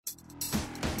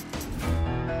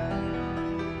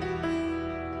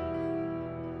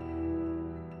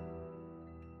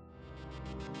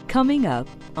Coming up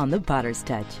on The Potter's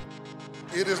Touch.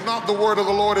 It is not the word of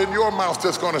the Lord in your mouth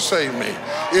that's going to save me.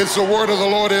 It's the word of the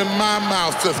Lord in my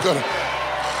mouth that's going to.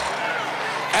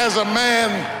 As a man,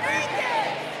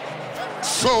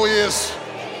 so is.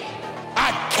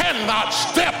 I cannot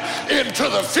step into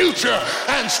the future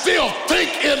and still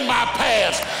think in my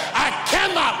past. I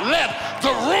cannot let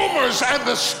the rumors and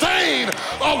the stain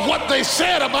of what they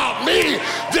said about me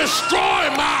destroy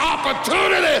my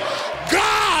opportunity.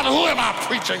 God, who am I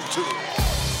preaching to?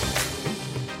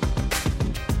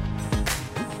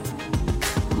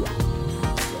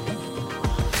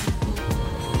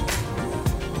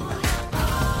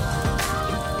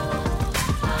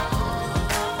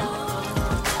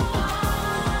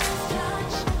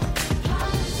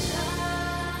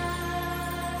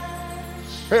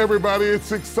 Hey everybody,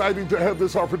 it's exciting to have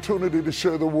this opportunity to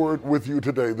share the word with you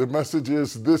today. The message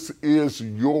is, this is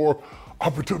your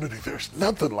opportunity. There's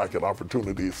nothing like an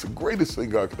opportunity. It's the greatest thing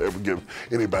God could ever give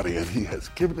anybody, and he has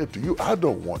given it to you. I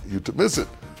don't want you to miss it.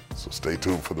 So stay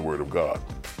tuned for the word of God.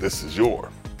 This is your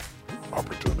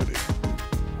opportunity.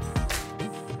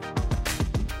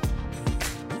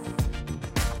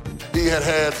 He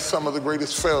had some of the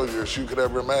greatest failures you could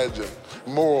ever imagine.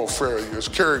 Moral failures,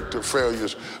 character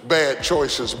failures, bad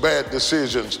choices, bad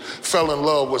decisions, fell in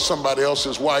love with somebody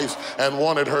else's wife and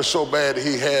wanted her so bad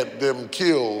he had them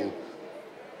killed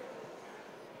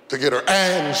to get her.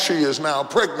 And she is now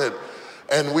pregnant.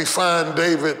 And we find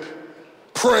David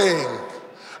praying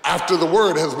after the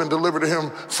word has been delivered to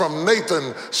him from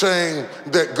Nathan saying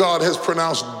that God has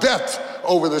pronounced death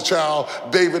over the child.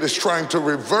 David is trying to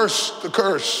reverse the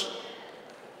curse.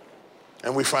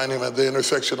 And we find him at the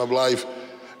intersection of life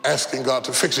asking God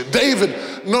to fix it. David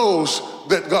knows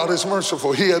that God is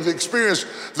merciful. He has experienced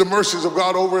the mercies of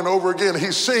God over and over again.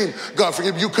 He's seen God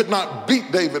forgive. You could not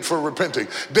beat David for repenting.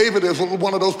 David is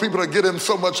one of those people that get in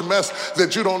so much mess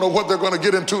that you don't know what they're going to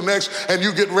get into next, and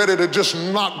you get ready to just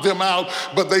knock them out,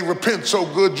 but they repent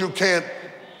so good you can't.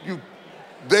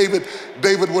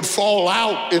 David would fall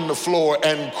out in the floor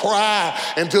and cry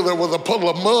until there was a puddle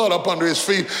of mud up under his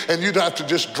feet, and you'd have to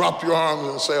just drop your arms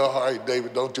and say, all right,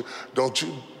 David, don't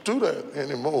you do that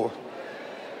anymore.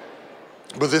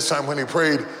 But this time when he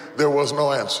prayed, there was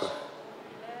no answer.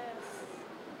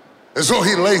 And so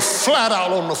he lay flat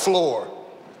out on the floor.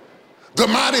 The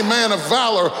mighty man of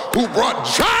valor who brought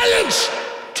giants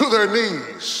to their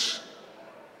knees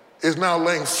is now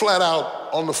laying flat out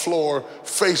on the floor,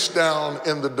 face down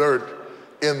in the dirt,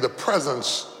 in the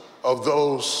presence of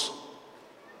those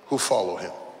who follow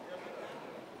him.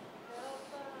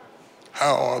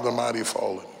 How are the mighty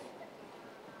fallen?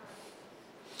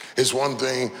 It's one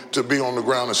thing to be on the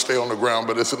ground and stay on the ground,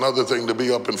 but it's another thing to be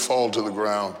up and fall to the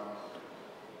ground.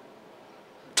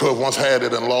 To have once had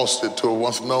it and lost it, to have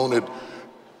once known it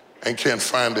and can't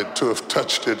find it, to have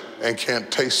touched it and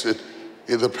can't taste it,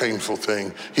 is a painful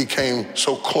thing. He came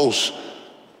so close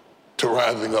to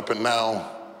rising up, and now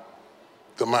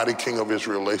the mighty king of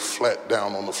Israel lay flat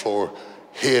down on the floor,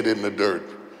 head in the dirt,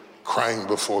 crying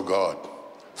before God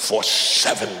for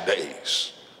 7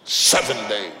 days. 7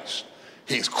 days.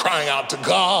 He's crying out to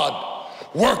God,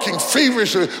 working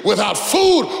feverishly without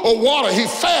food or water. He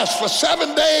fasts for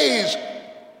 7 days,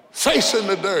 face in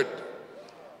the dirt,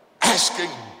 asking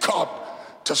God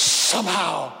to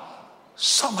somehow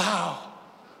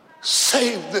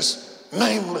save this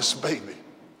nameless baby.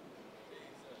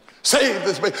 Save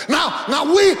this baby.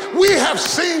 Now we have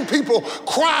seen people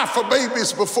cry for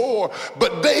babies before,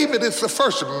 but David is the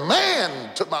first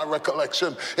man, to my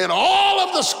recollection, in all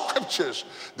of the scriptures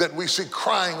that we see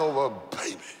crying over a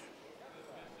baby.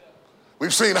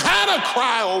 We've seen Hannah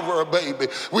cry over a baby.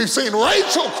 We've seen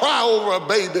Rachel cry over a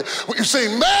baby. We've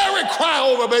seen Mary cry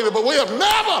over a baby, but we have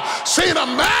never seen a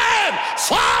man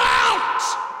fall out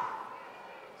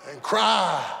and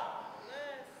cry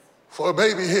for a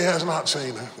baby he has not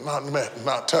seen, not met,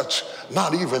 not touched,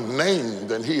 not even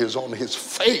named, and he is on his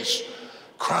face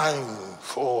crying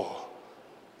for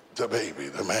the baby.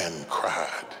 The man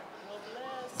cried.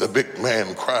 The big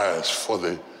man cries for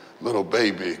the little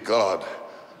baby. God,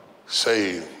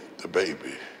 save the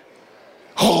baby.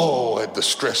 Oh, at the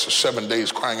stress of 7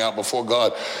 days crying out before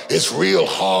God. It's real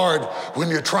hard when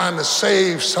you're trying to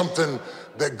save something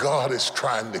that God is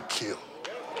trying to kill.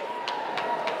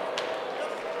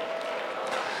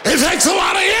 It takes a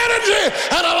lot of energy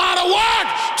and a lot of work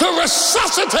to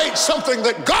resuscitate something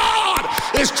that God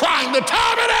is trying to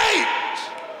terminate.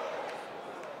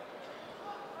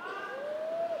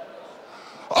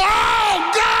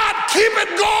 Oh, God, keep it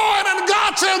going. And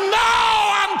God says, no,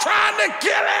 I'm trying to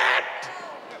kill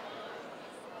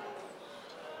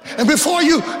it. And before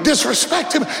you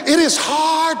disrespect him, it is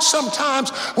hard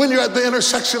sometimes when you're at the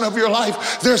intersection of your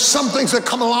life. There's some things that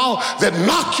come along that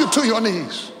knock you to your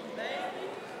knees.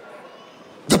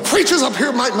 The preachers up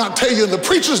here might not tell you, and the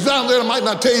preachers down there might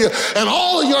not tell you, and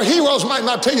all of your heroes might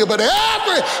not tell you, but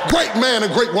every great man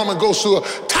and great woman goes through a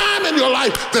time in your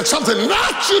life that something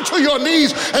knocks you to your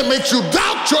knees and makes you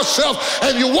doubt yourself,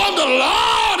 and you wonder,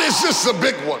 Lord, is this the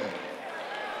big one?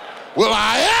 Will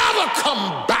I ever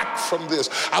come back from this?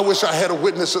 I wish I had a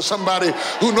witness or somebody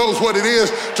who knows what it is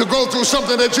to go through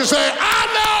something that you say, I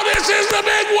know this is the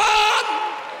big one.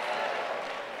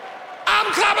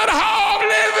 I'm coming home,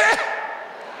 Lizzie.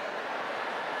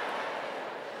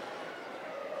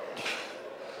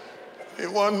 He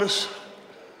wonders.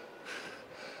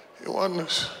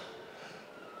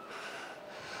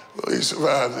 Will he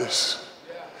survive this?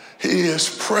 He is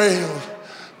praying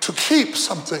to keep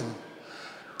something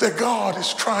that God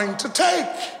is trying to take.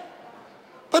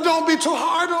 But don't be too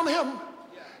hard on him.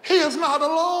 He is not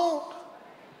alone.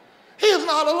 He is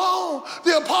not alone.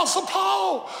 The Apostle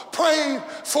Paul prayed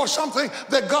for something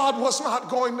that God was not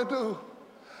going to do.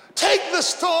 Take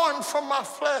this thorn from my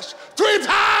flesh. 3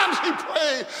 times he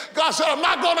prayed. God said, I'm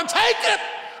not going to take it.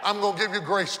 I'm going to give you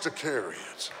grace to carry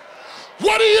it.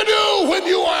 What do you do when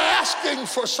you are asking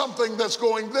for something that's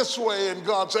going this way and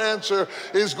God's answer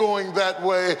is going that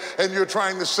way, and you're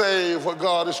trying to save what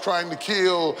God is trying to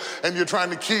kill, and you're trying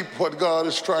to keep what God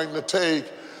is trying to take?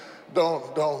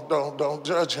 Don't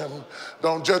judge him.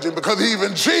 Don't judge him, because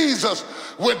even Jesus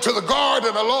went to the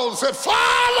garden alone and said,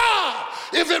 Father,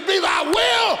 if it be thy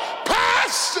will,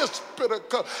 pass this bitter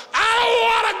cup. I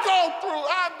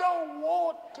don't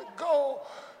want to go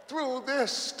through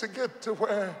this to get to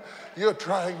where you're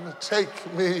trying to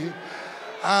take me.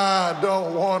 I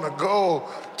don't want to go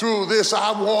through this.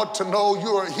 I want to know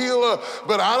you're a healer,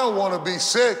 but I don't want to be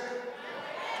sick.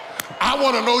 I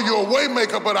want to know you're a way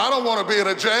maker, but I don't want to be in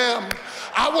a jam.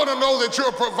 I want to know that you're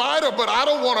a provider, but I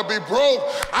don't want to be broke.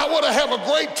 I want to have a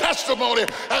great testimony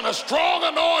and a strong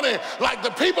anointing like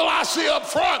the people I see up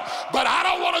front, but I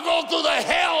don't want to go through the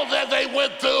hell that they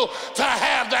went through to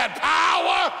have that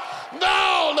power.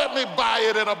 No, let me buy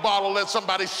it in a bottle. Let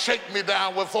somebody shake me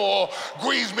down with oil,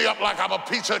 grease me up like I'm a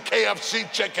piece of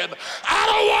KFC chicken. I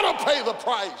don't want to pay the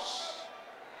price.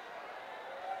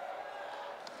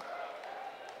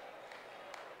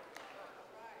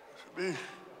 Be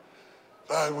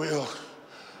thy will,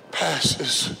 pass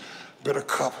this bitter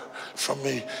cup from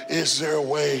me. Is there a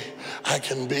way I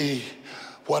can be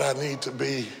what I need to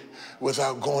be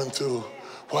without going through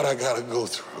what I got to go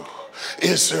through?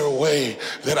 Is there a way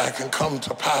that I can come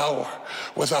to power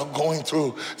without going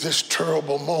through this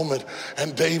terrible moment?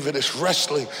 And David is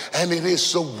wrestling, and it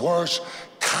is the worst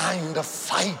kind of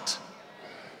fight.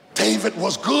 David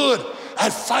was good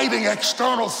at fighting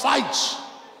external fights.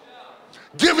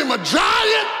 Give him a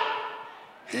giant,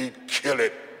 he'd kill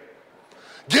it.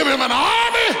 Give him an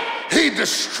army, he'd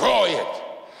destroy it.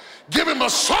 Give him a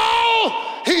soul,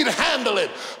 he'd handle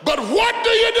it. But what do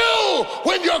you do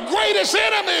when your greatest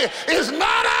enemy is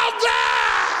not out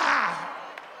there?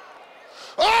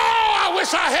 Oh, I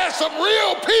wish I had some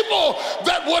real people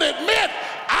that would admit,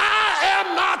 I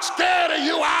am not scared of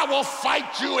you. I will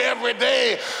fight you every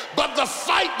day. But the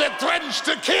fight that threatens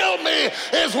to kill me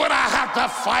is when I have to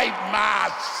fight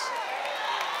myself.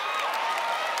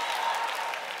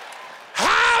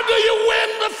 How do you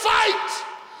win the fight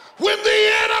when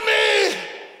the enemy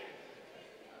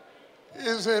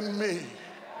is in me?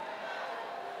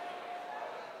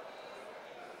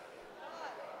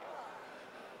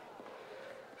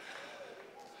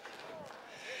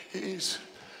 He's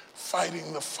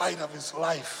fighting the fight of his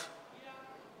life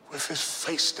with his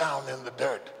face down in the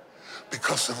dirt,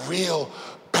 because the real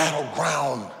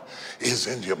battleground is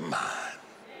in your mind.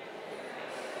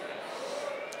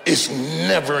 It's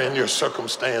never in your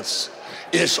circumstance.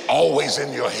 It's always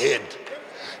in your head.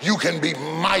 You can be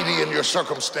mighty in your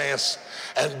circumstance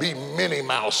and be Minnie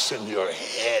Mouse in your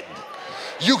head.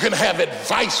 You can have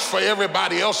advice for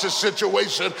everybody else's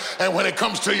situation, and when it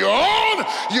comes to your own,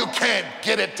 you can't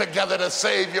get it together to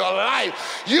save your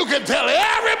life. You can tell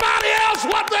everybody else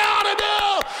what they ought to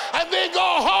do, and then go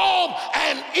home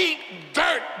and eat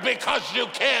dirt because you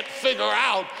can't figure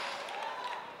out.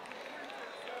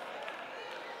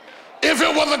 If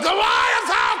it was a Goliath,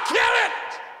 I'll kill it.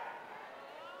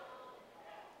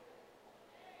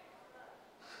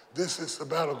 This is the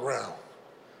battleground.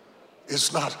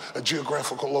 It's not a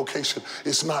geographical location.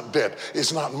 It's not debt.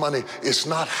 It's not money. It's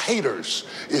not haters.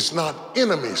 It's not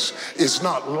enemies. It's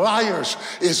not liars.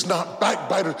 It's not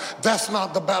backbiters. That's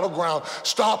not the battleground.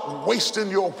 Stop wasting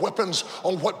your weapons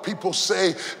on what people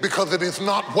say, because it is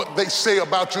not what they say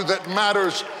about you that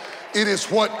matters. It is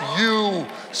what you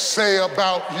say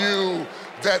about you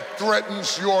that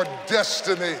threatens your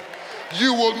destiny.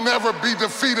 You will never be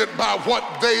defeated by what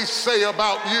they say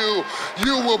about you.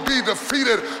 You will be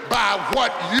defeated by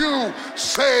what you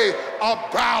say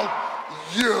about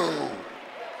you.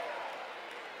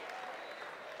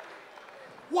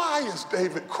 Why is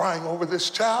David crying over this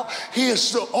child? He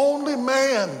is the only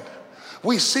man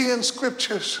we see in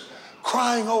scriptures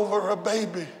crying over a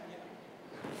baby.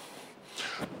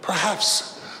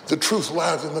 Perhaps the truth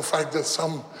lies in the fact that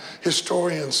some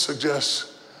historians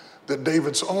suggest that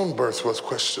David's own birth was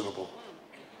questionable.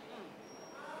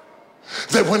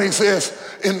 That when he says,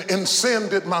 in sin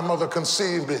did my mother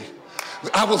conceive me.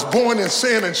 I was born in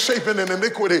sin and shapen in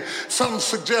iniquity. Some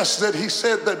suggest that he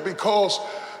said that because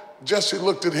Jesse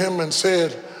looked at him and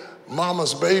said,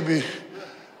 mama's baby.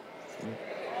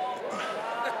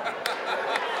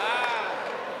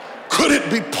 Could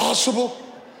it be possible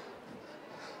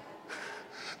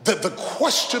that the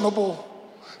questionable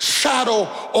shadow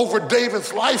over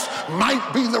David's life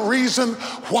might be the reason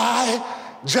why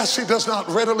Jesse does not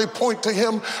readily point to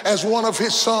him as one of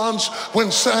his sons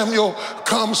when Samuel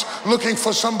comes looking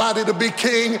for somebody to be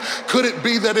king? Could it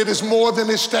be that it is more than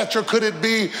his stature? Could it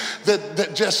be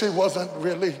that Jesse wasn't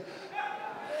really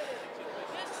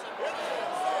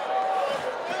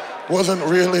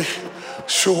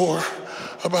sure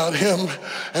about him?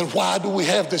 And why do we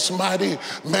have this mighty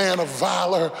man of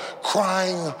valor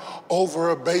crying over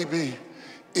a baby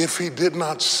if he did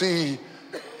not see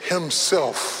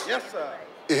himself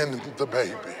in the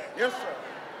baby? Yes, sir.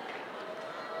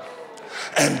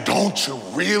 And don't you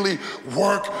really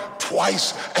work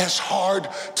twice as hard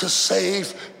to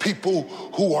save people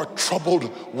who are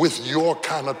troubled with your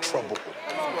kind of trouble?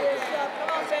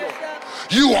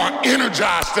 You are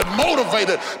energized and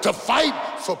motivated to fight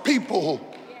for people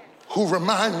who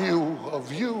remind you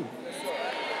of you.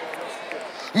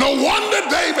 No wonder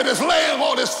David is laying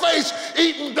on his face,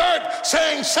 eating dirt,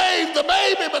 saying, save the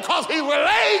baby, because he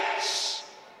relates.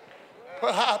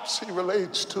 Perhaps he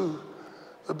relates to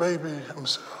the baby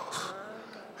himself.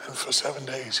 And for 7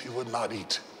 days he would not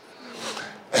eat.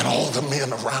 And all the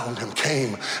men around him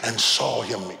came and saw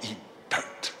him eat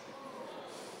dirt.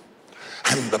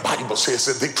 And the Bible says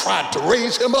that they tried to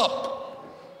raise him up,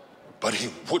 but he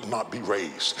would not be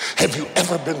raised. Have you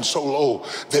ever been so low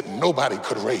that nobody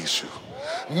could raise you?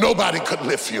 Nobody could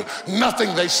lift you.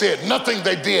 Nothing they said, nothing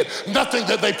they did, nothing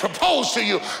that they proposed to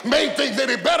you made things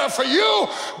any better for you,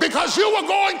 because you were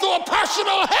going through a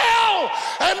personal hell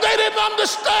and they didn't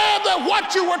understand that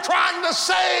what you were trying to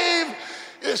save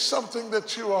is something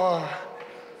that you are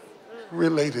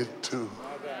related to,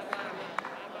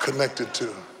 connected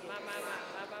to.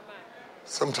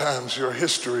 Sometimes your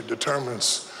history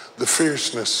determines the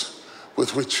fierceness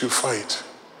with which you fight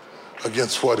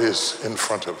against what is in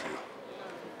front of you.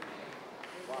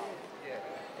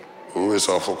 Oh, it's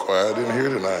awful quiet in here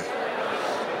tonight.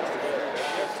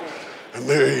 And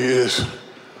there he is,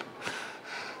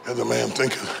 and the man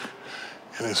thinketh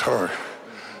in his heart.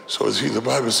 So as the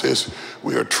Bible says,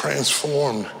 we are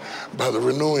transformed by the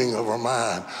renewing of our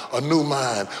mind, a new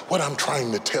mind. What I'm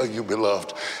trying to tell you,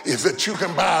 beloved, is that you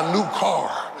can buy a new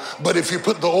car, but if you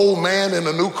put the old man in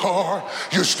a new car,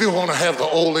 you're still gonna have the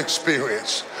old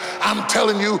experience. I'm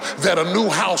telling you that a new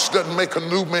house doesn't make a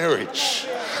new marriage.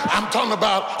 I'm talking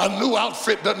about a new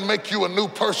outfit doesn't make you a new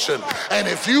person. And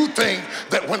if you think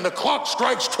that when the clock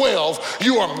strikes 12,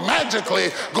 you are magically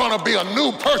gonna be a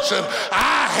new person,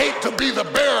 I hate to be the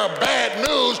bearer of bad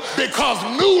news, because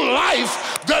new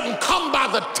life doesn't come by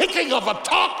the ticking of a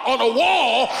clock on a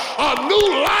wall. A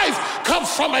new life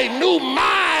comes from a new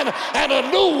mind and a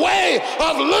new way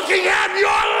of looking at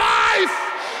your life.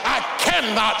 I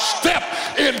cannot step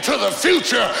into the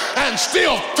future and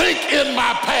still think in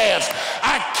my past.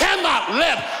 I cannot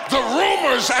let the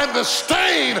rumors and the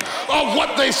stain of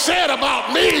what they said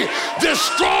about me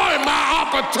destroy my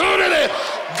opportunity.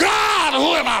 God,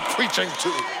 who am I preaching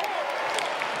to?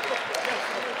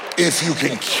 If you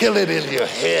can kill it in your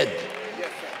head,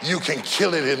 you can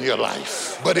kill it in your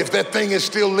life. But if that thing is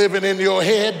still living in your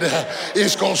head,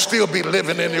 it's gonna still be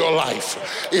living in your life.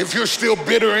 If you're still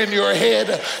bitter in your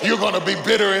head, you're gonna be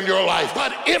bitter in your life.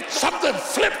 But if something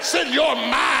flips in your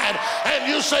mind and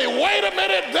you say, wait a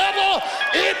minute, devil,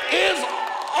 it is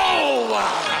over.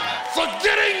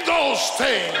 Forgetting those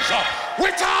things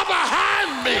which are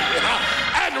behind me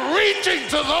and reaching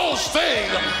to those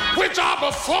things which are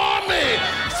before me.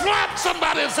 Slap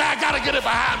somebody and say, I gotta get it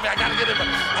behind me. I gotta get it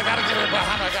behind me. I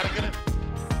gotta get it.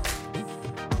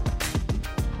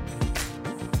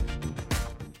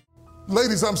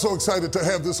 Ladies, I'm so excited to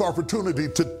have this opportunity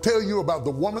to tell you about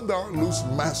the Woman Thou Art Loose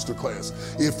Masterclass.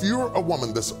 If you're a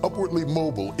woman that's upwardly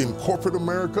mobile in corporate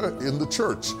America, in the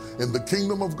church, in the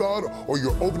kingdom of God, or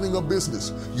you're opening a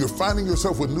business, you're finding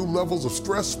yourself with new levels of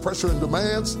stress, pressure, and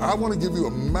demands, I want to give you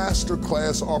a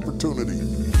masterclass opportunity.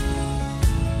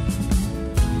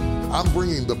 I'm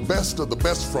bringing the best of the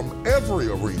best from every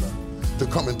arena to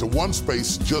come into one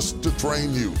space just to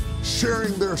train you,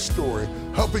 sharing their story,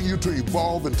 helping you to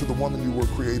evolve into the woman you were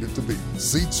created to be.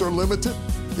 Seats are limited.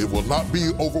 It will not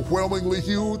be overwhelmingly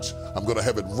huge. I'm going to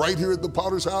have it right here at the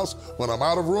Potter's House. When I'm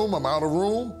out of room, I'm out of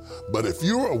room. But if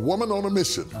you're a woman on a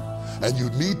mission and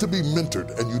you need to be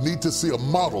mentored and you need to see a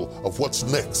model of what's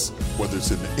next, whether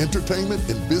it's in entertainment,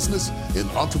 in business, in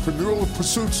entrepreneurial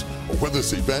pursuits, or whether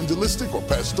it's evangelistic or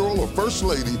pastoral or first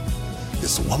lady,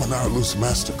 it's the Woman Thou Art Loose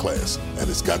Masterclass, and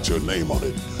it's got your name on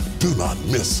it. Do not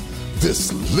miss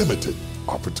this limited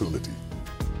opportunity.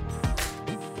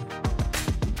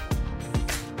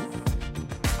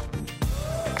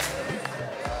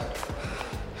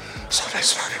 So they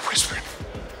started whispering.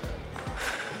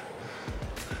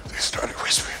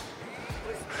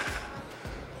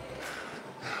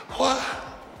 What?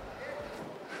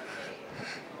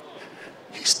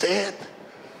 He's dead?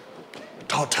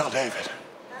 Don't tell David.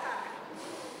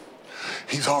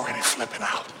 He's already flipping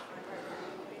out.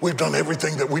 We've done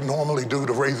everything that we normally do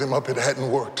to raise him up. It hadn't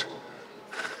worked.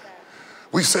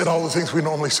 We said all the things we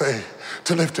normally say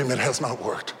to lift him. It has not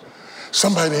worked.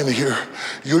 Somebody in here,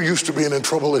 you're used to being in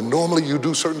trouble and normally you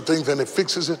do certain things and it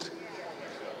fixes it.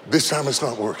 This time it's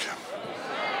not working.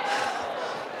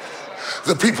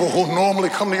 The people who normally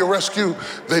come to your rescue,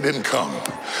 they didn't come.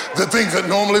 The things that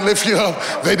normally lift you up,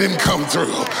 they didn't come through.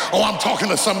 Oh, I'm talking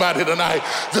to somebody tonight.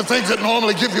 The things that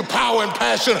normally give you power and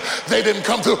passion, they didn't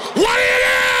come through. What do you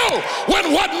do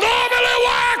when what normally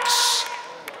works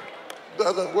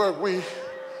doesn't work?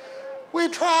 We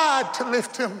tried to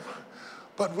lift him,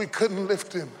 but we couldn't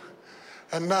lift him.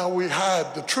 And now we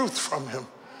hide the truth from him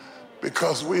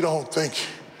because we don't think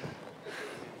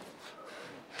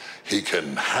he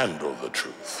can handle the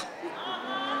truth.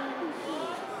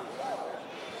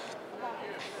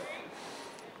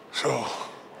 So,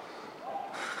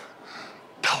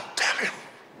 don't tell him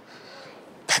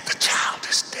that the child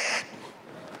is dead,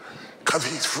 because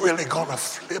he's really gonna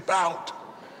flip out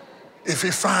if he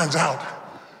finds out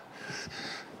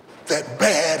that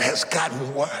bad has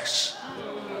gotten worse.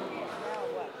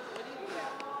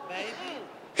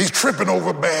 He's tripping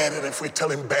over bad, and if we tell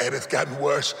him bad has gotten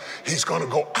worse, he's gonna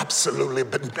go absolutely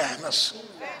bananas.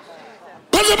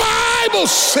 But the Bible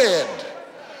said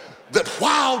that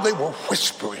while they were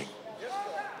whispering,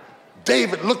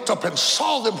 David looked up and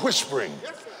saw them whispering,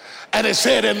 and it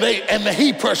said, and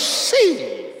he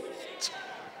perceived.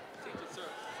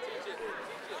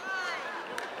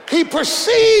 He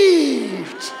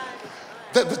perceived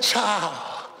that the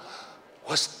child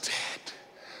was dead.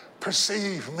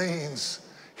 Perceive means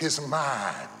his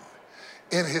mind.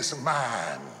 In his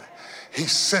mind, he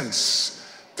sensed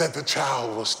that the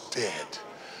child was dead.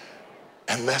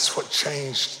 And that's what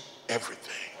changed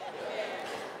everything.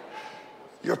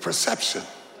 Your perception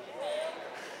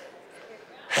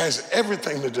has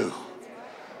everything to do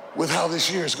with how this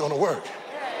year is going to work.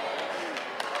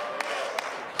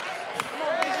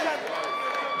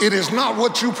 It is not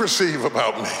what you perceive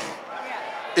about me.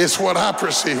 It's what I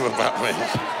perceive about me.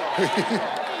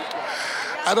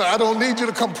 I don't need you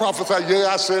to come prophesy. Yeah,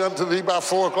 I said unto thee by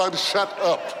 4 o'clock, shut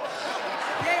up.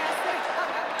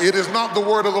 It is not the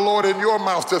word of the Lord in your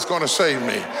mouth that's going to save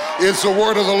me. It's the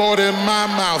word of the Lord in my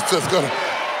mouth that's going to.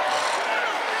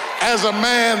 As a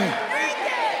man,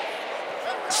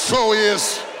 so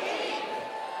is.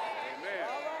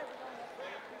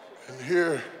 And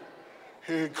here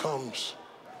it comes.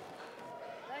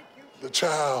 The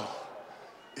child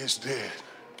is dead.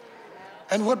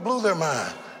 And what blew their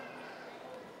mind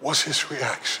was his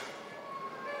reaction.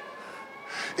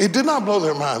 It did not blow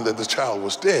their mind that the child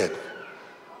was dead.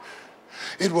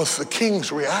 It was the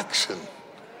king's reaction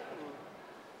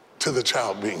to the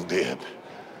child being dead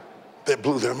that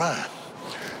blew their mind.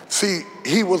 See,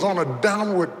 he was on a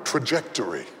downward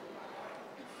trajectory.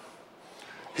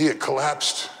 He had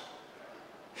collapsed.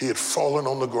 He had fallen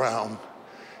on the ground.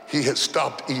 He had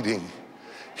stopped eating.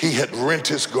 He had rent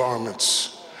his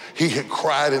garments. He had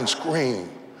cried and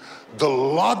screamed. The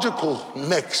logical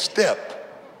next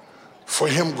step for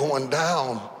him going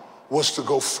down was to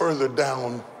go further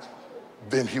down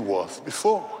than he was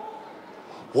before.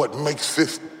 What makes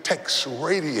this text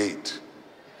radiate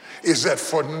is that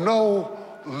for no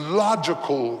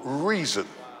logical reason,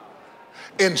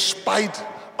 in spite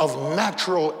of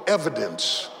natural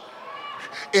evidence,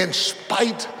 in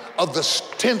spite of the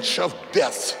stench of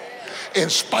death, in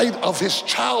spite of his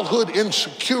childhood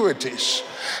insecurities,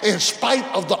 in spite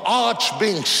of the odds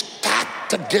being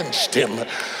stacked against him,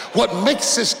 what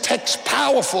makes this text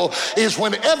powerful is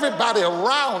when everybody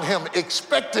around him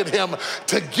expected him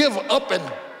to give up and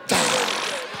die.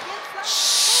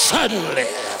 Suddenly,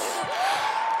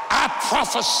 I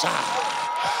prophesy,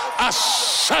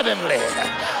 suddenly,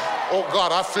 oh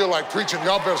God, I feel like preaching,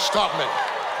 y'all better stop me.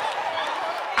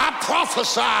 I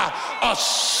prophesy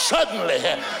suddenly.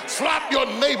 Slap your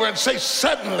neighbor and say,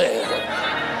 suddenly.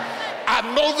 I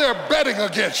know they're betting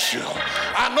against you.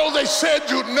 I know they said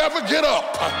you'd never get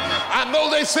up. I know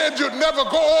they said you'd never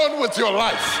go on with your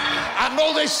life. I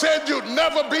know they said you'd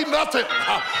never be nothing.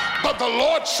 But the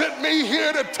Lord sent me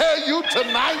here to tell you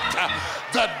tonight,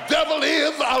 the devil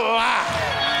is a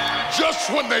lie. Just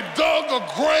when they dug a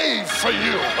grave for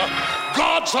you,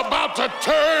 God's about to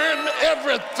turn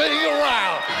everything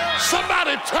around.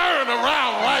 Somebody turn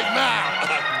around right now.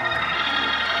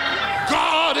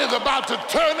 God is about to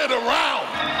turn it around.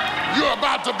 You're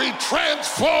about to be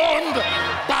transformed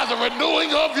by the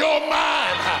renewing of your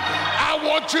mind. I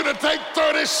want you to take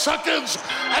 30 seconds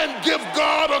and give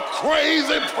God a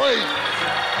crazy praise.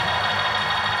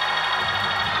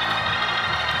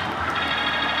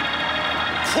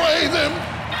 Praise him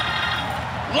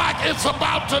like it's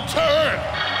about to turn.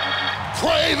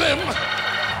 Praise him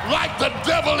like the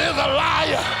devil is a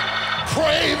liar.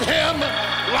 Praise him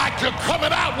like you're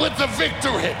coming out with the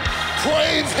victory.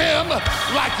 Praise him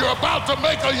like you're about to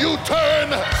make a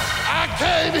U-turn. I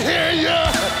can't hear you.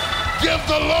 Give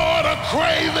the Lord a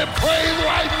crazy praise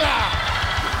right now.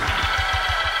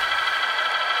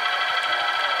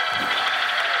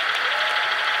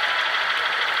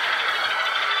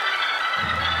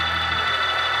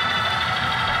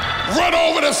 Run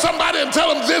over to somebody and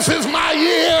tell them, this is my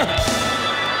year.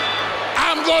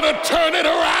 I'm going to turn it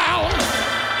around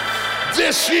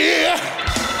this year.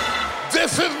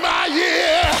 This is my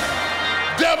year.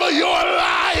 Devil, you're a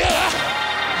liar.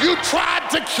 You tried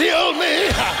to kill me.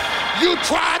 You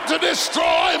tried to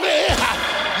destroy me.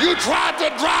 You tried to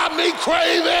drive me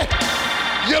crazy.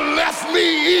 You left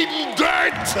me eating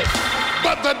dirt.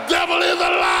 But the devil is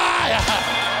a liar.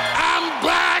 I'm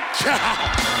back.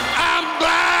 I'm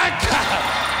back.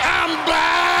 I'm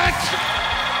back.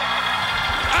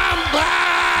 I'm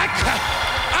back.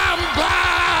 I'm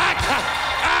back.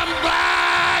 I'm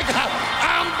back.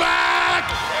 I'm back.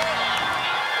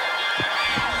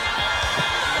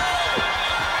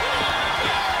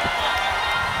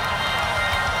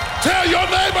 Tell your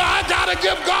neighbor, I gotta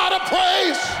give God a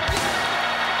praise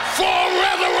for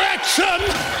resurrection.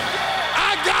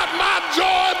 I got my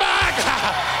joy back.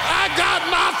 I got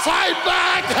my fight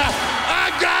back.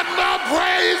 I got my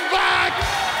praise back.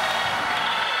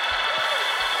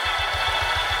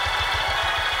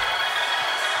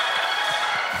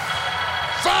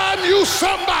 Find you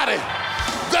somebody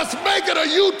that's making a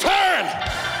U-turn.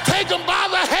 Take them by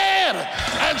the hand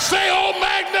and say, oh,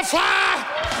 magnify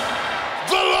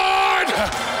the Lord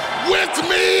with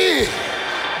me.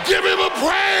 Give him a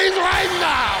praise right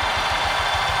now.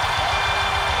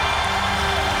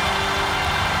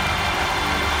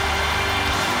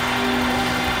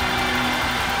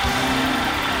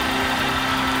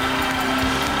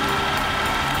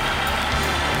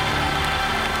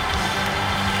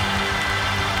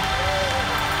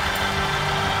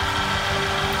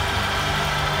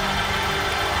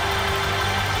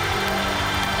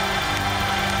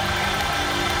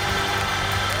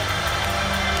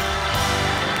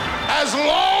 As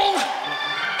long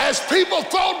as people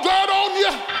throw dirt on you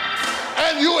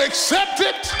and you accept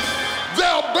it,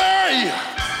 they'll bury you.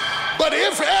 But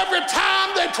if every time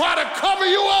they try to cover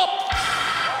you up,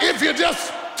 if you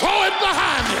just throw it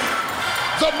behind you,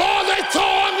 the more they throw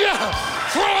on you,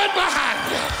 throw it behind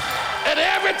you. And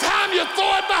every time you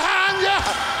throw it behind you,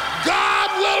 God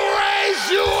will raise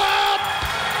you up.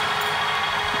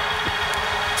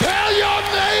 Tell your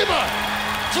neighbor,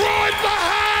 throw it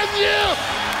behind you.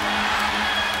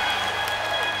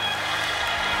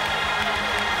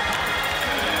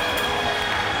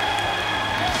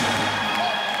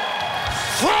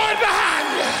 Throw it behind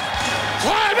you.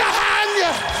 Throw it behind you.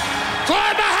 Throw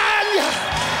it behind you.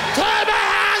 Throw it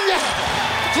behind you.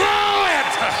 Throw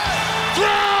it.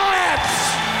 Throw it.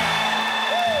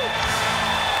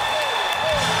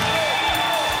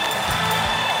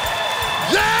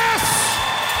 Yes.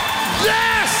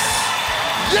 Yes.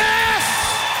 Yes.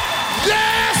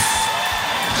 Yes.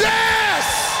 Yes.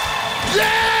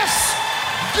 Yes.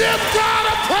 Give God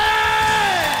a praise.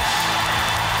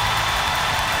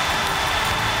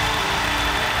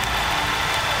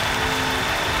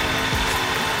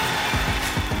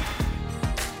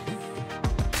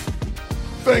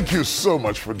 Thank you so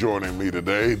much for joining me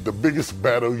today. The biggest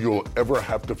battle you'll ever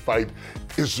have to fight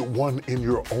is the one in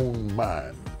your own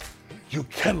mind. You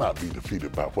cannot be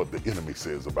defeated by what the enemy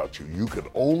says about you. You can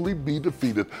only be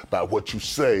defeated by what you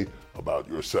say about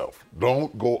yourself.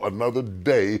 Don't go another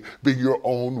day being your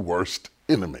own worst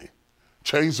enemy.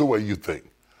 Change the way you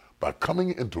think by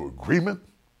coming into agreement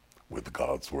with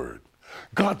God's word.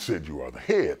 God said you are the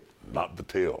head, not the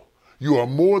tail. You are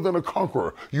more than a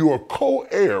conqueror. You are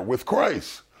co-heir with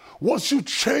Christ. Once you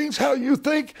change how you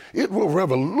think, it will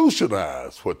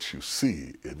revolutionize what you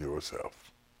see in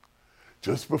yourself.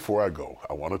 Just before I go,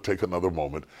 I want to take another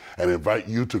moment and invite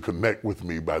you to connect with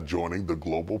me by joining the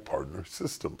Global Partner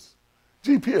Systems.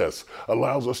 GPS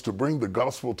allows us to bring the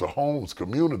gospel to homes,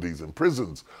 communities, and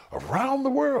prisons around the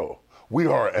world. We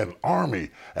are an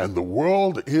army, and the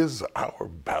world is our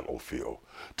battlefield.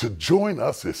 To join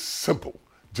us is simple.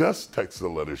 Just text the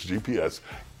letters GPS,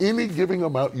 any giving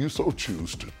amount you so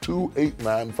choose, to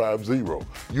 28950.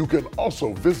 You can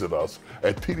also visit us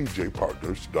at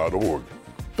tdjpartners.org.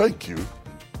 Thank you,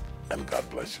 and God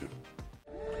bless you.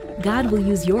 God will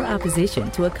use your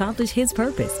opposition to accomplish his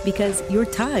purpose because your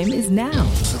time is now.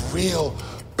 The real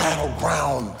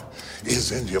battleground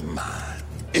is in your mind.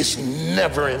 It's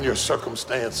never in your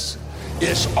circumstance.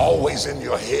 It's always in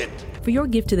your head. For your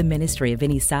gift to the ministry of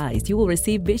any size, you will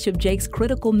receive Bishop Jake's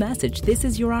critical message, This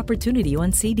Is Your Opportunity,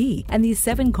 on CD, and these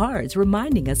 7 cards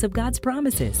reminding us of God's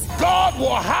promises. God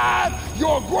will hide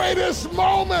your greatest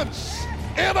moments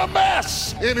in a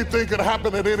mess. Anything can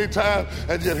happen at any time,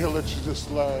 and yet he'll let you just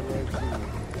slide right through.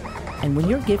 And when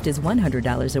your gift is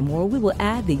 $100 or more, we will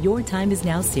add the Your Time Is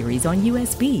Now series on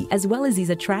USB, as well as these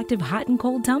attractive hot and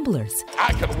cold tumblers.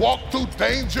 I can walk through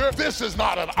danger. This is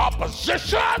not an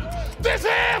opposition. This is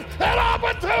an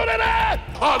opportunity.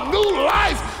 A new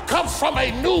life comes from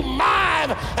a new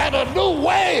mind and a new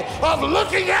way of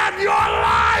looking at your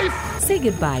life. Say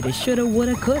goodbye to shoulda,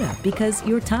 woulda, coulda, because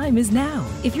your time is now.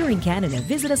 If you're in Canada,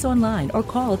 visit us online or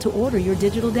call to order your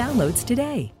digital downloads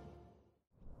today.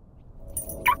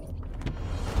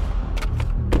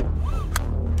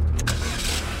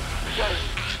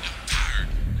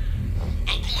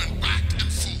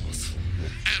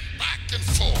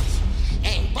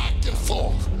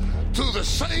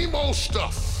 Same old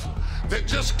stuff that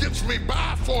just gets me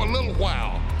by for a little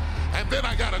while. And then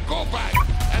I gotta go back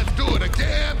and do it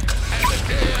again and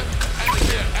again and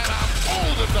again. And I'm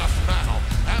old enough now,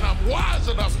 and I'm wise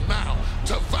enough now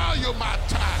to value my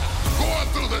time. Going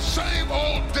through the same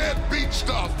old deadbeat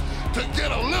stuff to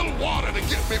get a little water to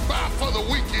get me by for the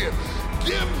weekend.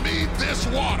 Give me this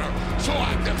water so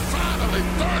I can finally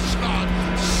thirst not,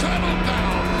 settle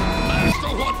down,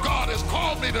 master what God has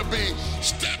called me to be,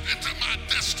 step into my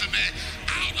destiny,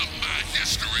 out of my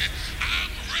history. I'm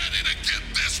ready to get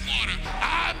this water.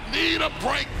 I need a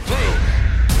breakthrough.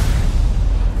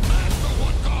 Master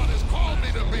what God has called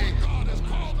me to be. God has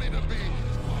called me to be.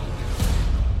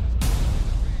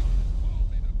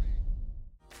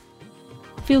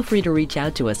 Feel free to reach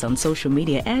out to us on social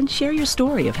media and share your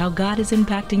story of how God is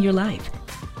impacting your life.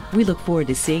 We look forward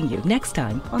to seeing you next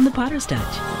time on The Potter's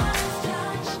Touch.